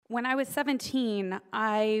When I was 17,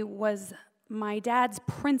 I was my dad's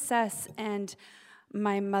princess and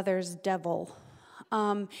my mother's devil.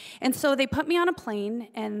 And so they put me on a plane,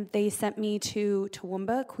 and they sent me to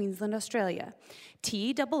Toowoomba, Queensland, Australia.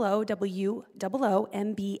 Towomba,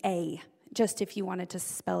 just if you wanted to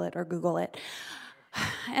spell it or Google it.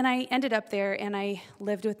 And I ended up there, and I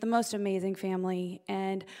lived with the most amazing family,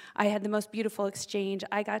 and I had the most beautiful exchange.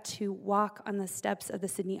 I got to walk on the steps of the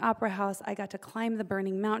Sydney Opera House. I got to climb the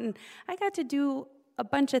Burning Mountain. I got to do a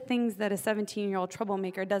bunch of things that a 17-year-old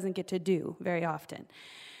troublemaker doesn't get to do very often.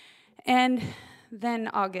 And then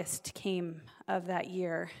August came of that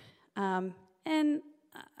year, and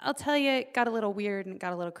I'll tell you, it got a little weird and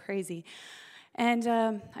got a little crazy. And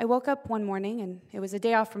I woke up one morning, and it was a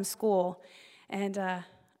day off from school, and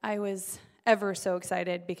I was ever so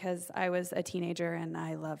excited because I was a teenager and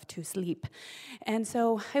I love to sleep. And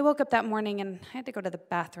so I woke up that morning, and I had to go to the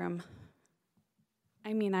bathroom.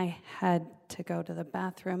 I had to go to the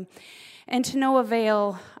bathroom. And to no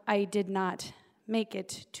avail, I did not make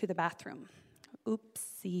it to the bathroom.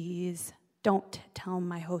 Oopsies. Don't tell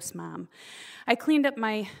my host mom. I cleaned up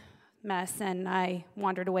my mess, and I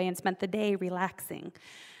wandered away and spent the day relaxing.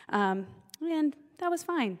 And that was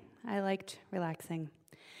fine. I liked relaxing.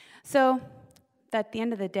 So at the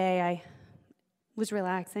end of the day, I was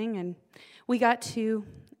relaxing, and we got to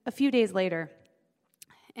a few days later.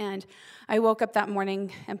 And I woke up that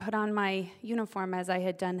morning and put on my uniform as I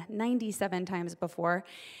had done 97 times before.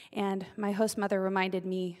 And my host mother reminded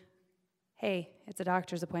me, hey, it's a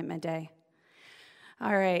doctor's appointment day.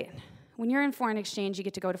 All right. When you're in foreign exchange, you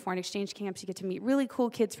get to go to foreign exchange camps. You get to meet really cool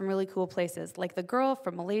kids from really cool places, like the girl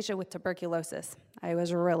from Malaysia with tuberculosis. I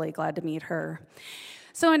was really glad to meet her.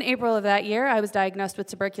 So in April of that year, I was diagnosed with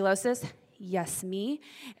tuberculosis. Yes, me.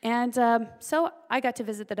 And so I got to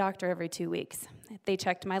visit the doctor every 2 weeks. They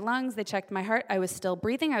checked my lungs. They checked my heart. I was still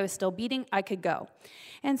breathing. I was still beating. I could go.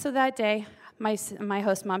 And so that day, my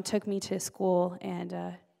host mom took me to school,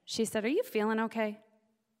 and she said, "Are you feeling okay?"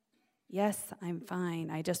 "Yes, I'm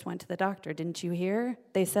fine. I just went to the doctor. Didn't you hear?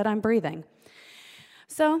 They said I'm breathing."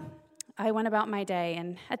 So I went about my day,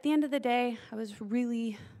 and at the end of the day, I was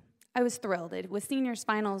thrilled. It was seniors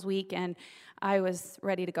finals week, and I was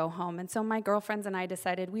ready to go home. And so my girlfriends and I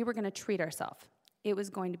decided we were going to treat ourselves. It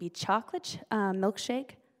was going to be chocolate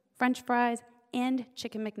milkshake, French fries, and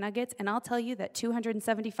chicken McNuggets. And I'll tell you that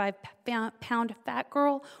 275-pound fat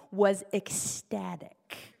girl was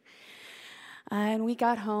ecstatic. And we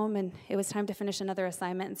got home, and it was time to finish another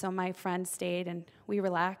assignment, and so my friend stayed, and we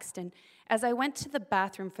relaxed. And as I went to the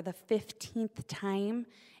bathroom for the 15th time,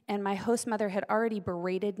 and my host mother had already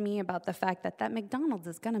berated me about the fact that McDonald's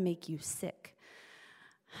is going to make you sick,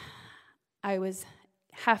 I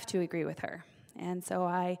have to agree with her. And so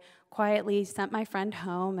I quietly sent my friend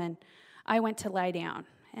home, and I went to lie down.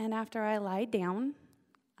 And after I lied down,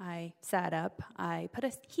 I sat up, I put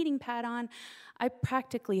a heating pad on, I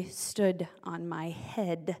practically stood on my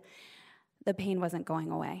head. The pain wasn't going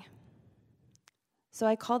away. So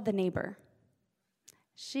I called the neighbor.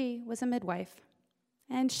 She was a midwife,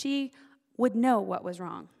 and she would know what was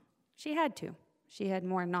wrong. She had to. She had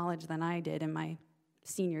more knowledge than I did in my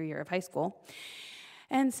senior year of high school.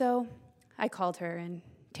 And so I called her, and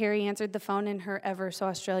Terry answered the phone in her ever so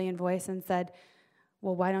Australian voice and said,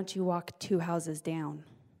 "Well, why don't you walk 2 houses down?"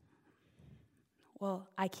 "Well,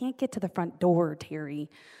 I can't get to the front door, Terry."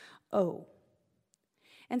 "Oh."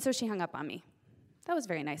 And so she hung up on me. That was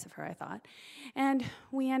very nice of her, I thought. And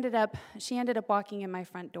she ended up walking in my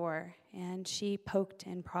front door, and she poked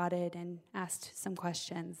and prodded and asked some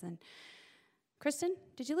questions. And, "Kristen,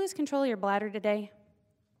 did you lose control of your bladder today?"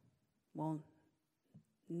 "Well,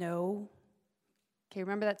 no." "Okay,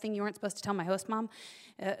 remember that thing you weren't supposed to tell my host mom?"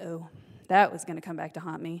 Uh-oh, that was going to come back to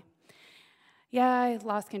haunt me. "Yeah, I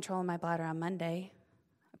lost control of my bladder on Monday.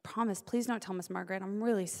 I promise, please don't tell Miss Margaret. I'm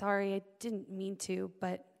really sorry. I didn't mean to,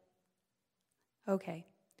 but..." "Okay.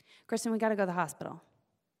 Kristen, we got to go to the hospital."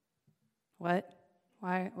 "What?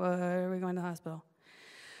 Why are we going to the hospital?"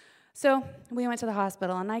 So we went to the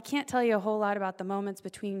hospital, and I can't tell you a whole lot about the moments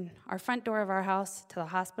between our front door of our house to the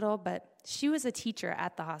hospital, but she was a teacher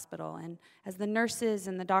at the hospital, and as the nurses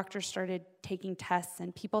and the doctors started taking tests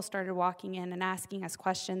and people started walking in and asking us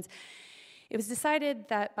questions, it was decided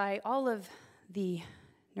that by all of the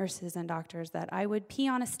nurses and doctors that I would pee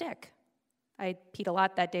on a stick. I peed a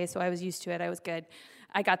lot that day, so I was used to it. I was good.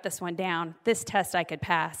 I got this one down. This test I could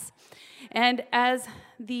pass. And as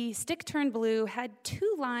the stick turned blue, had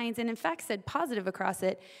 2 lines, and in fact said positive across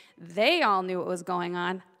it, they all knew what was going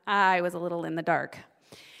on. I was a little in the dark.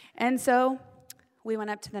 And so we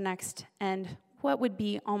went up to the next and what would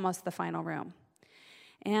be almost the final room.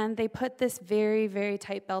 And they put this very, very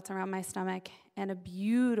tight belt around my stomach, and a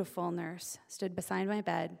beautiful nurse stood beside my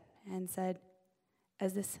bed and said,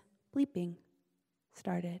 as this bleeping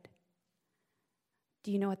started,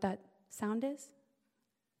 "Do you know what that sound is?"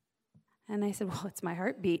 And I said, "Well, it's my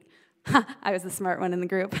heartbeat." I was the smart one in the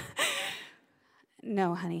group.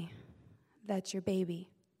 "No, honey, that's your baby."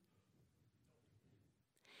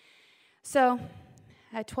 So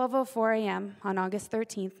at 12:04 a.m. on August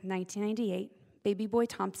 13th, 1998, baby boy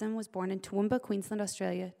Thompson was born in Toowoomba, Queensland,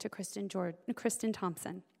 Australia, to Kristen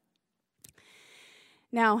Thompson.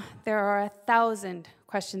 Now, there are 1,000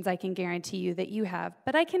 questions I can guarantee you that you have,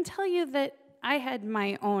 but I can tell you that I had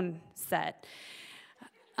my own set.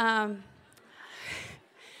 How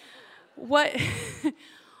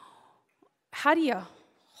do you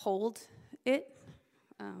hold it?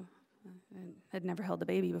 I'd never held a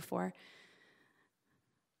baby before.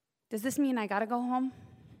 Does this mean I gotta go home?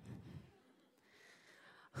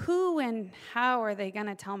 Who and how are they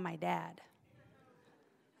gonna tell my dad?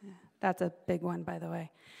 That's a big one, by the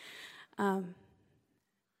way.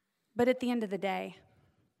 But at the end of the day,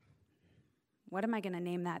 what am I gonna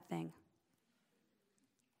name that thing?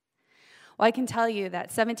 Well, I can tell you that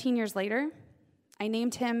 17 years later, I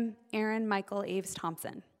named him Aaron Michael Aves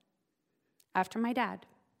Thompson, after my dad.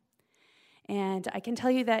 And I can tell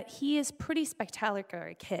you that he is pretty spectacular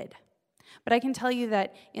a kid. But I can tell you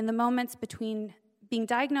that in the moments between being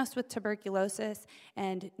diagnosed with tuberculosis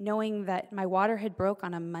and knowing that my water had broke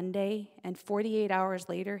on a Monday and 48 hours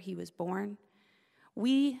later he was born,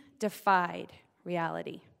 we defied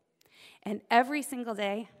reality. And every single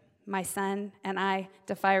day, my son and I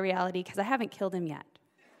defy reality because I haven't killed him yet.